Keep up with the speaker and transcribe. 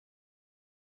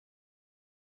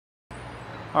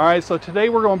All right, so today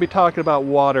we're going to be talking about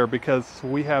water because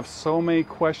we have so many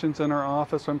questions in our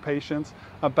office from patients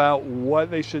about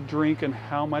what they should drink and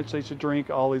how much they should drink,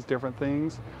 all these different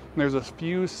things. And there's a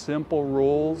few simple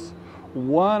rules.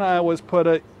 One, I always put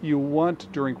it, you want to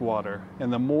drink water.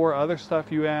 And the more other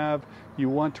stuff you have, you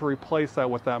want to replace that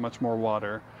with that much more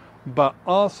water. But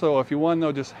also, if you want to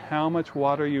know just how much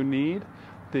water you need,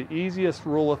 the easiest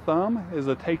rule of thumb is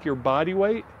to take your body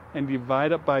weight and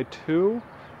divide it by 2.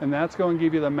 And that's going to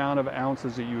give you the amount of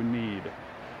ounces that you need.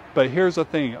 But here's the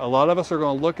thing, a lot of us are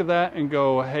going to look at that and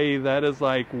go, hey, that is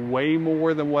like way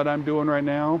more than what I'm doing right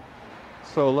now.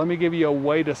 So let me give you a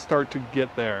way to start to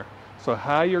get there. So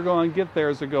how you're going to get there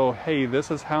is to go, hey,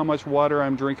 this is how much water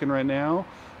I'm drinking right now.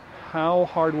 How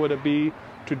hard would it be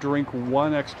to drink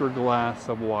 1 extra glass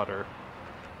of water?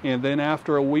 And then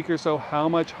after a week or so, how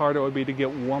much harder it would be to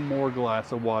get 1 more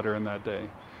glass of water in that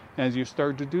day. As you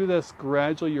start to do this,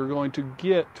 gradually you're going to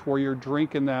get to where you're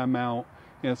drinking that amount,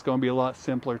 and it's going to be a lot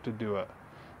simpler to do it.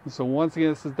 And so once again,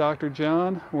 this is Dr.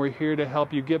 John. We're here to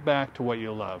help you get back to what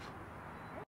you love.